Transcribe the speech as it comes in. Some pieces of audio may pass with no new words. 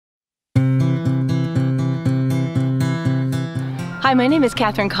Hi, my name is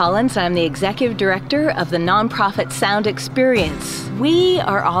Catherine Collins. I'm the Executive Director of the nonprofit Sound Experience. We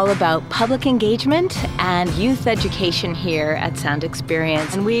are all about public engagement and youth education here at Sound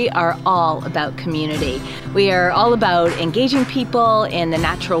Experience, and we are all about community. We are all about engaging people in the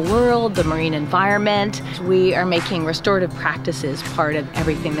natural world, the marine environment. We are making restorative practices part of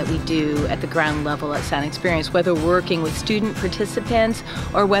everything that we do at the ground level at Sound Experience, whether we're working with student participants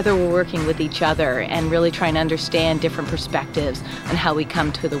or whether we're working with each other and really trying to understand different perspectives and how we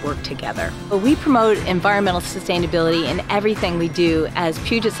come to the work together. We promote environmental sustainability in everything we do as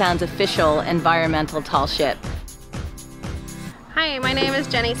Puget Sound's official environmental tall ship. Hi, my name is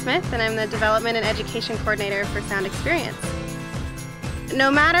Jenny Smith and I'm the Development and Education Coordinator for Sound Experience. No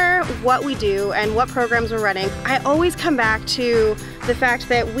matter what we do and what programs we're running, I always come back to the fact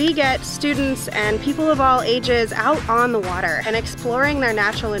that we get students and people of all ages out on the water and exploring their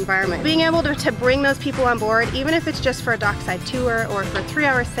natural environment. Being able to bring those people on board, even if it's just for a dockside tour or for a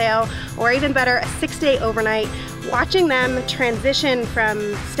 3-hour sail, or even better, a 6-day overnight, watching them transition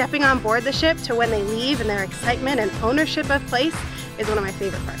from stepping on board the ship to when they leave and their excitement and ownership of place is one of my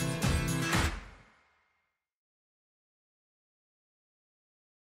favorite parts.